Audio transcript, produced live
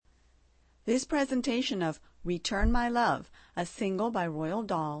This presentation of Return My Love, a single by Royal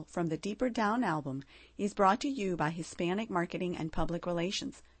Doll from the Deeper Down album, is brought to you by Hispanic Marketing and Public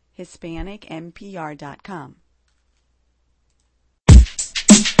Relations, HispanicMPR.com.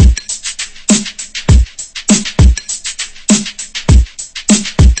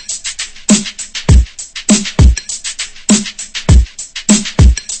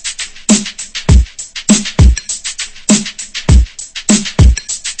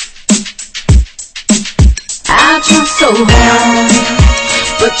 I try so hard,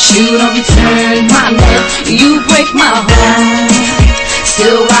 but you don't return my love. You break my heart,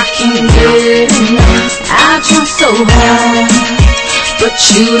 still I can't get enough. I try so hard, but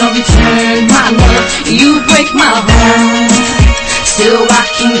you don't return my love. You break my heart, still I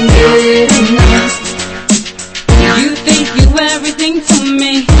can't get enough. You think you everything to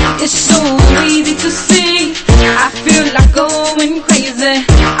me, it's so easy to see. I feel like going crazy,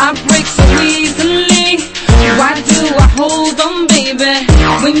 I break so easily. Why do I hold on, baby,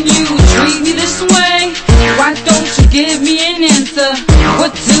 when you treat me this way? Why don't you give me an answer?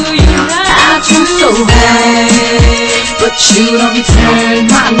 What do you have? I try so hard, but you don't return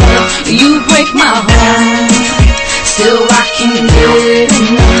my love. You break my heart, still I can't get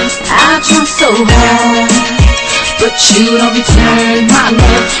enough. I try so hard, but you don't return my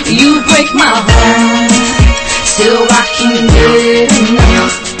love. You break my heart, still I can't get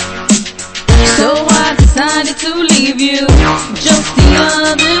enough. So I decided to leave you just the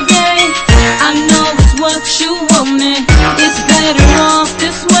other day. I know it's what you wanted, it's better off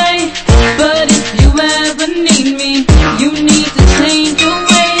this way. But if you ever need me, you need to change your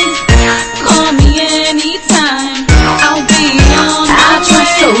ways. Call me anytime, I'll be on my way. I try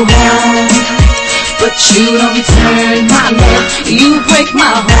so hard, but you don't return my love. You break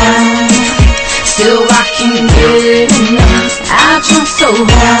my heart, still I can't get enough. I try so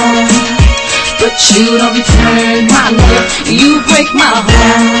hard, but you don't return my love. You break my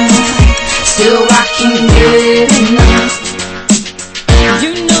heart, still I can't get enough.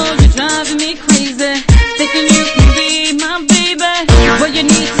 You know you're driving me crazy, thinking you can be my baby, but you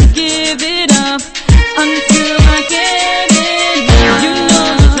need to give it up until I get enough. You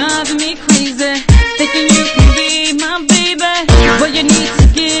know you're driving me crazy, thinking you can be my baby, but you need to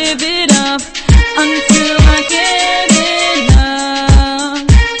give it up until I get enough.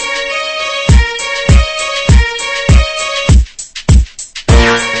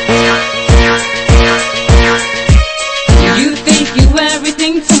 You think you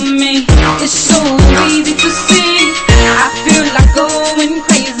everything to me, it's so easy to see. I feel like going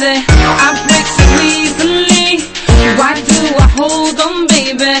crazy, I break so easily. Why do I hold on,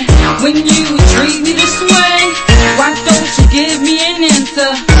 baby, when you treat me this way? Why don't you give me an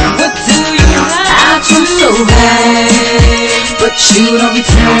answer? What do you have? I try so hard, but you don't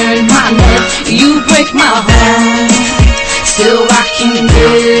return my love. You break my heart, still I can't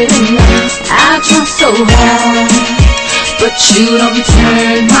get enough. I try so hard, but you don't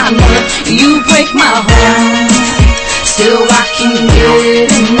return my love. You break my heart, still I can't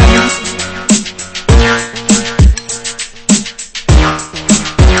get enough.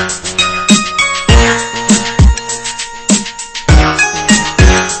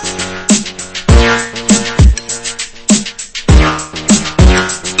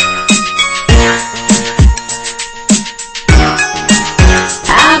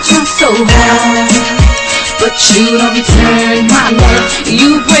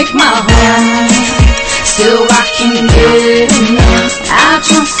 I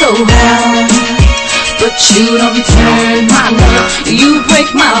try so hard, but you don't return my love. You break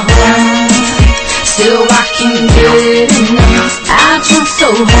my heart, still I can't get enough. I try so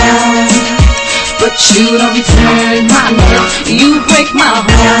hard, but you don't return my love. You break my heart, still I can't get enough. I try so hard, but you don't return my love. You break my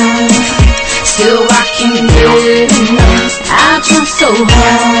heart, still I can't get enough. I try so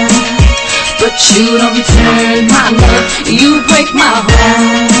hard, but you don't return my love. You break my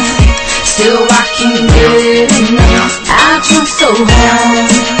heart, still I can't get enough. I try so hard,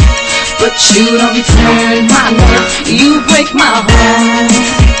 but you don't return my love. You break my heart,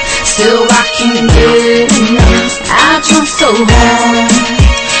 still I can't get enough. I try so hard,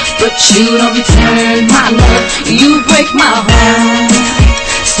 but you don't return my love. You break my heart,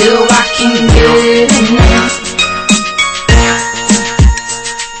 still I can't get enough.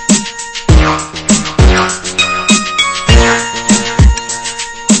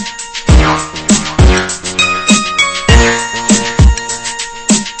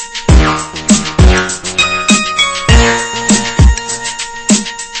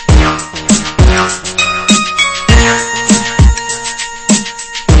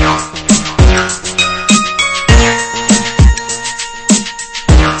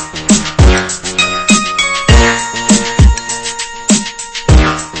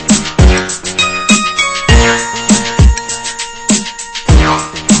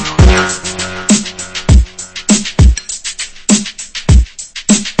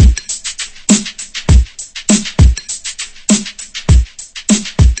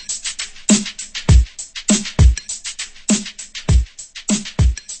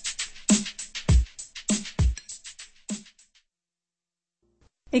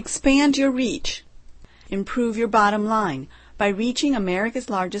 Expand your reach. Improve your bottom line by reaching America's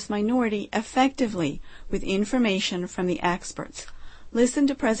largest minority effectively with information from the experts. Listen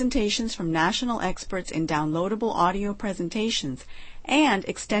to presentations from national experts in downloadable audio presentations and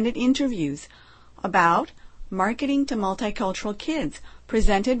extended interviews about Marketing to Multicultural Kids,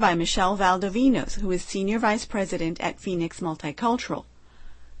 presented by Michelle Valdovinos, who is Senior Vice President at Phoenix Multicultural.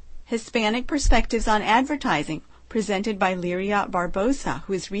 Hispanic Perspectives on Advertising, presented by Liria Barbosa,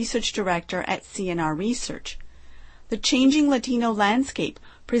 who is Research Director at CNR Research. The Changing Latino Landscape,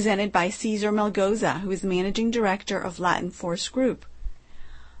 presented by Cesar Melgoza, who is Managing Director of Latin Force Group.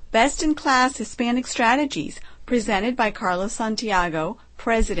 Best in Class Hispanic Strategies, presented by Carlos Santiago,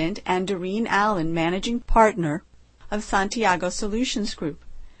 President, and Doreen Allen, Managing Partner of Santiago Solutions Group.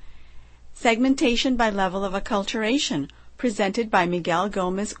 Segmentation by Level of Acculturation, presented by Miguel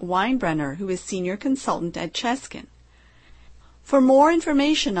Gomez Weinbrenner, who is Senior Consultant at Cheskin. For more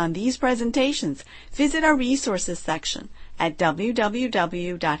information on these presentations, visit our resources section at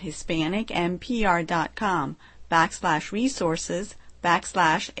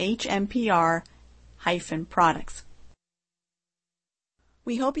www.hispanicmpr.com/resources/HMPR-products.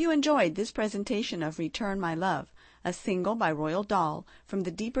 We hope you enjoyed this presentation of Return My Love, a single by Royal Dahl from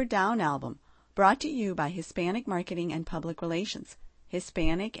the Deeper Down album, brought to you by Hispanic Marketing and Public Relations,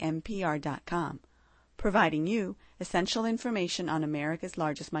 HispanicMPR.com, providing you essential information on America's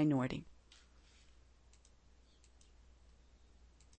largest minority.